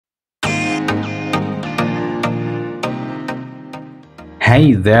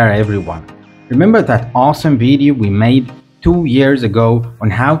Hey there everyone! Remember that awesome video we made 2 years ago on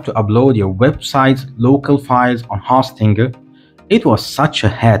how to upload your website's local files on Hostinger? It was such a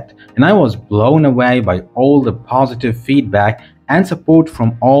hit and I was blown away by all the positive feedback and support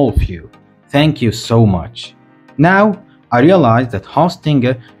from all of you. Thank you so much. Now I realize that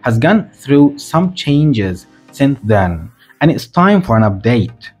Hostinger has gone through some changes since then and it's time for an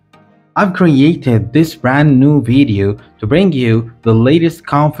update. I've created this brand new video to bring you the latest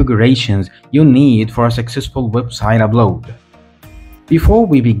configurations you need for a successful website upload. Before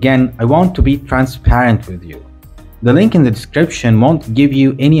we begin, I want to be transparent with you. The link in the description won't give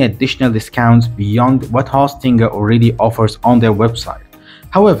you any additional discounts beyond what Hostinger already offers on their website.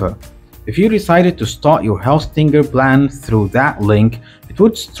 However, if you decided to start your Hostinger plan through that link, it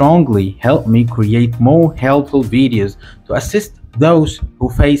would strongly help me create more helpful videos to assist those who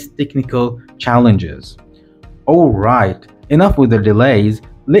face technical challenges. Alright, enough with the delays,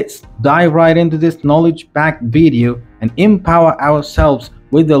 let's dive right into this knowledge-packed video and empower ourselves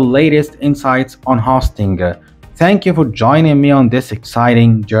with the latest insights on Hostinger. Thank you for joining me on this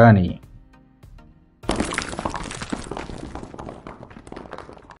exciting journey.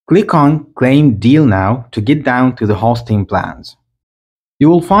 Click on Claim Deal Now to get down to the hosting plans. You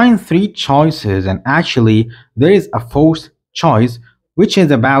will find 3 choices and actually there is a 4th choice which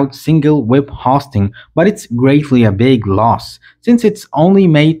is about single web hosting, but it's greatly a big loss since it's only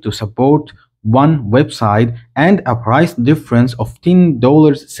made to support one website and a price difference of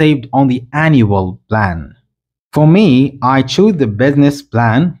 $10 saved on the annual plan. For me, I chose the business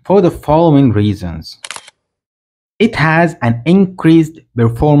plan for the following reasons. It has an increased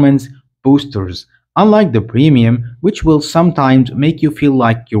performance boosters, unlike the premium, which will sometimes make you feel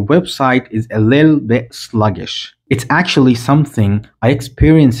like your website is a little bit sluggish. It's actually something I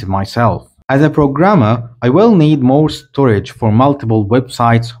experience myself. As a programmer, I will need more storage for multiple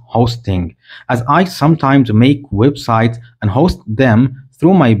websites hosting, as I sometimes make websites and host them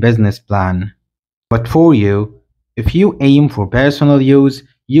through my business plan. But for you, if you aim for personal use,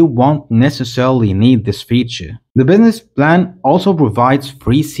 you won't necessarily need this feature. The business plan also provides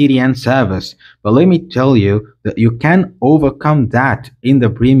free CDN service, but let me tell you that you can overcome that in the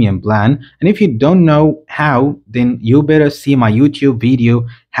premium plan, and if you don't know how, then you better see my YouTube video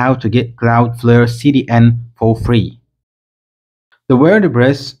how to get Cloudflare CDN for free. The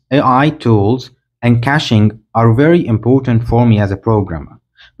WordPress AI tools and caching are very important for me as a programmer.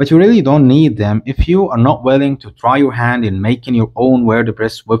 But you really don't need them if you are not willing to try your hand in making your own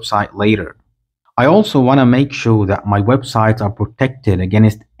WordPress website later. I also want to make sure that my websites are protected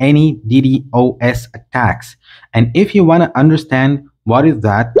against any DDoS attacks. And if you want to understand what is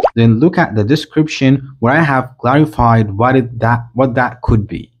that, then look at the description where I have clarified what that could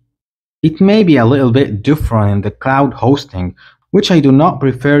be. It may be a little bit different in the cloud hosting, which I do not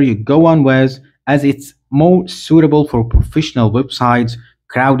prefer you go on with, as it's more suitable for professional websites,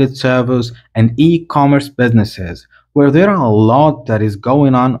 crowded servers, and e-commerce businesses where there are a lot that is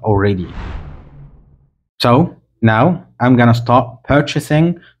going on already. So now I'm gonna start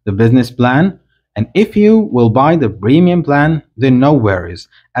purchasing the business plan, and if you will buy the premium plan, then no worries,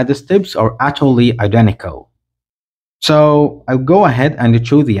 as the steps are utterly identical. So I'll go ahead and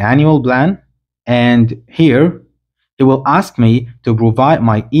choose the annual plan, and here it will ask me to provide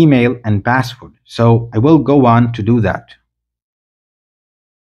my email and password, so I will go on to do that.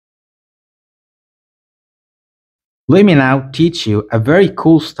 Let me now teach you a very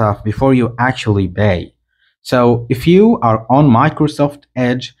cool stuff before you actually pay. So if you are on Microsoft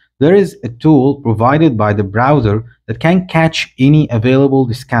Edge, there is a tool provided by the browser that can catch any available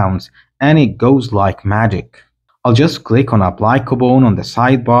discounts, and it goes like magic. I'll just click on apply coupon on the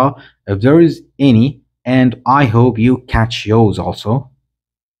sidebar if there is any, and I hope you catch yours also.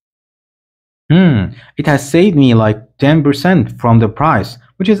 It has saved me like 10% from the price,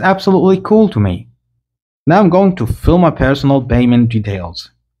 which is absolutely cool to me. Now I'm going to fill my personal payment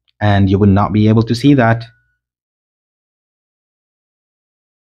details, and you will not be able to see that.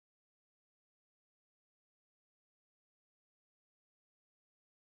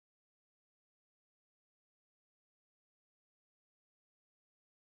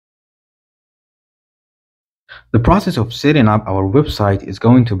 The process of setting up our website is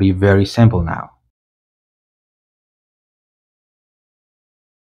going to be very simple now.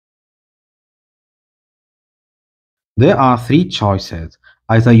 There are 3 choices.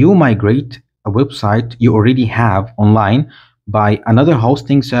 Either you migrate a website you already have online by another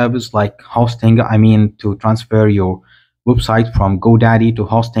hosting service like Hostinger, to transfer your website from GoDaddy to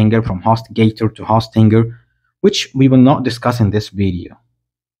Hostinger, from HostGator to Hostinger, which we will not discuss in this video.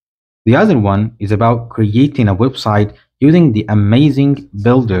 The other one is about creating a website using the amazing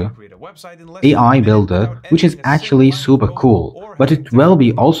builder AI builder, which is actually super cool, but it will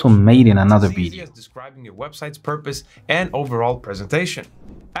be also made in another video. Describing your website's purpose and overall presentation.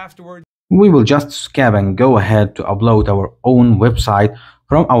 Afterward, we will just skip and go ahead to upload our own website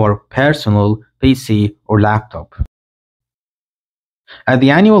from our personal PC or laptop. As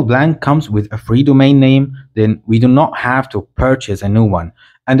the annual plan comes with a free domain name, then we do not have to purchase a new one,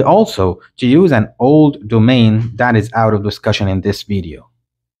 and also to use an old domain that is out of discussion in this video.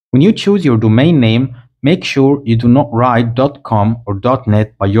 When you choose your domain name, make sure you do not write .com or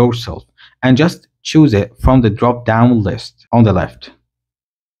 .net by yourself, and just choose it from the drop-down list on the left.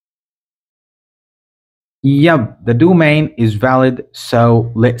 Yep, the domain is valid,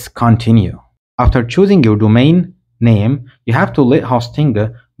 so let's continue. After choosing your domain name, you have to let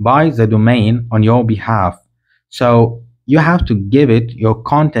Hostinger buy the domain on your behalf. So you have to give it your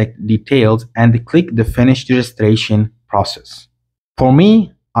contact details and click the finish registration process. For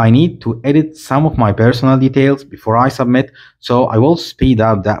me, I need to edit some of my personal details before I submit, so I will speed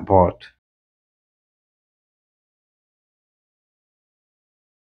up that part.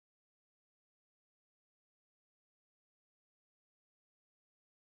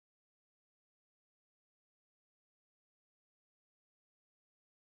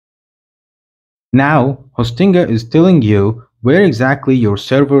 Now, Hostinger is telling you where exactly your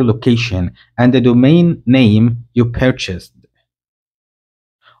server location and the domain name you purchased.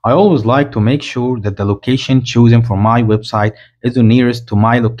 I always like to make sure that the location chosen for my website is the nearest to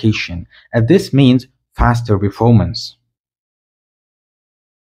my location, as this means faster performance.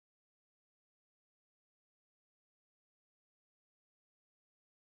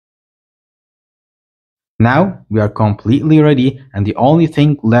 Now we are completely ready, and the only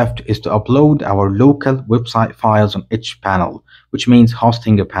thing left is to upload our local website files on hPanel, which means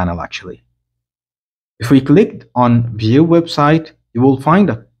Hostinger panel actually. If we clicked on View Website, you will find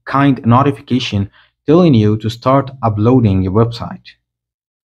a kind notification telling you to start uploading your website.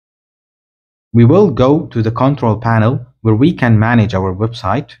 We will go to the Control panel where we can manage our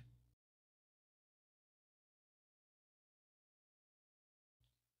website.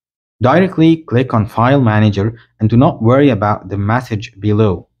 Directly click on File Manager and do not worry about the message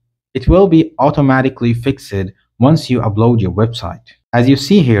below. It will be automatically fixed once you upload your website. As you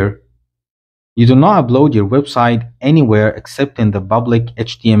see here, you do not upload your website anywhere except in the public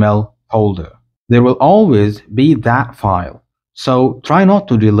HTML folder. There will always be that file, so try not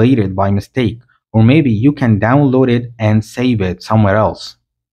to delete it by mistake, or maybe you can download it and save it somewhere else.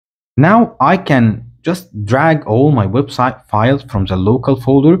 Now I can just drag all my website files from the local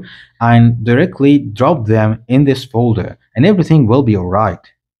folder and directly drop them in this folder, and everything will be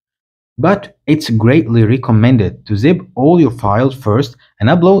alright. But it's greatly recommended to zip all your files first and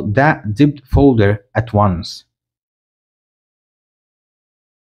upload that zipped folder at once.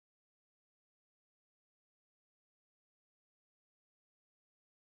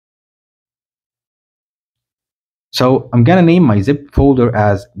 So I'm gonna name my zip folder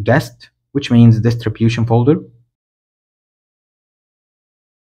as dest, which means distribution folder.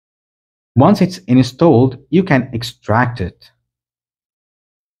 Once it's installed, you can extract it.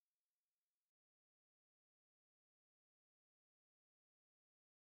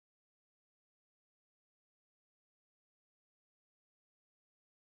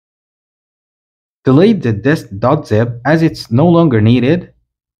 Delete the dest.zip as it's no longer needed.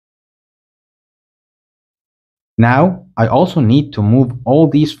 Now, I also need to move all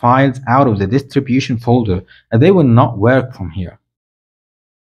these files out of the distribution folder, as they will not work from here.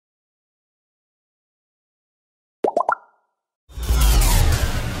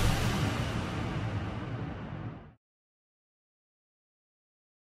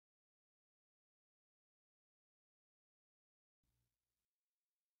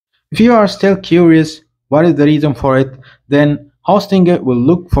 If you are still curious what is the reason for it, then Hostinger will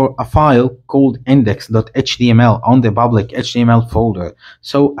look for a file called index.html on the public HTML folder.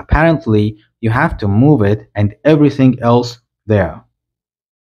 So apparently you have to move it and everything else there.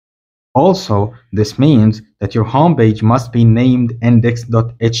 Also, this means that your homepage must be named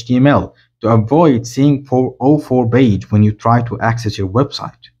index.html to avoid seeing 404 page when you try to access your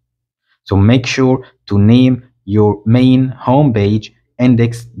website. So make sure to name your main homepage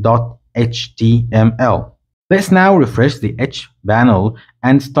index.html. Let's now refresh the hPanel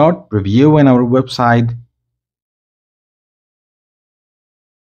and start reviewing our website.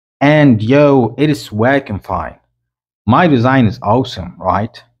 And yo, it is working fine. My design is awesome,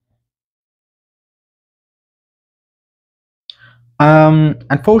 right?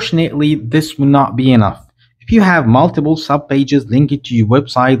 Unfortunately, this will not be enough. If you have multiple subpages linked to your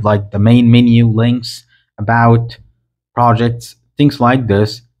website, like the main menu, links, about, projects, things like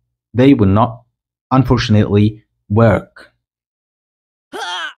this, they will not unfortunately work.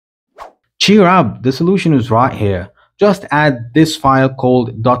 Cheer up, the solution is right here. Just add this file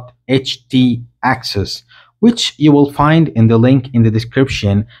called htaccess, which you will find in the link in the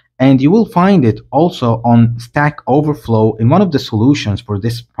description, and you will find it also on Stack Overflow in one of the solutions for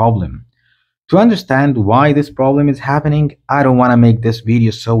this problem. To understand why this problem is happening, I don't want to make this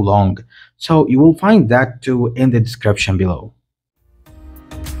video so long, so you will find that too in the description below.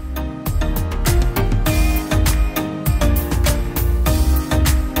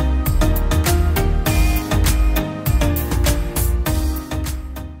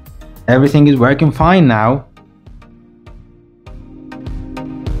 Everything is working fine now.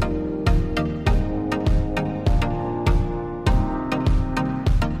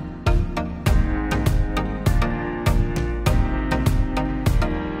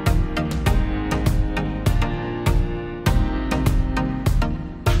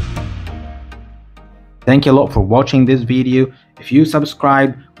 Thank you a lot for watching this video. If you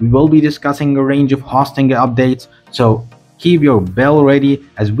subscribe, we will be discussing a range of hosting updates, so keep your bell ready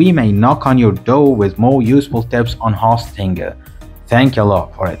as we may knock on your door with more useful tips on hosting. Thank you a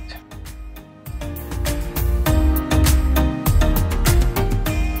lot for it.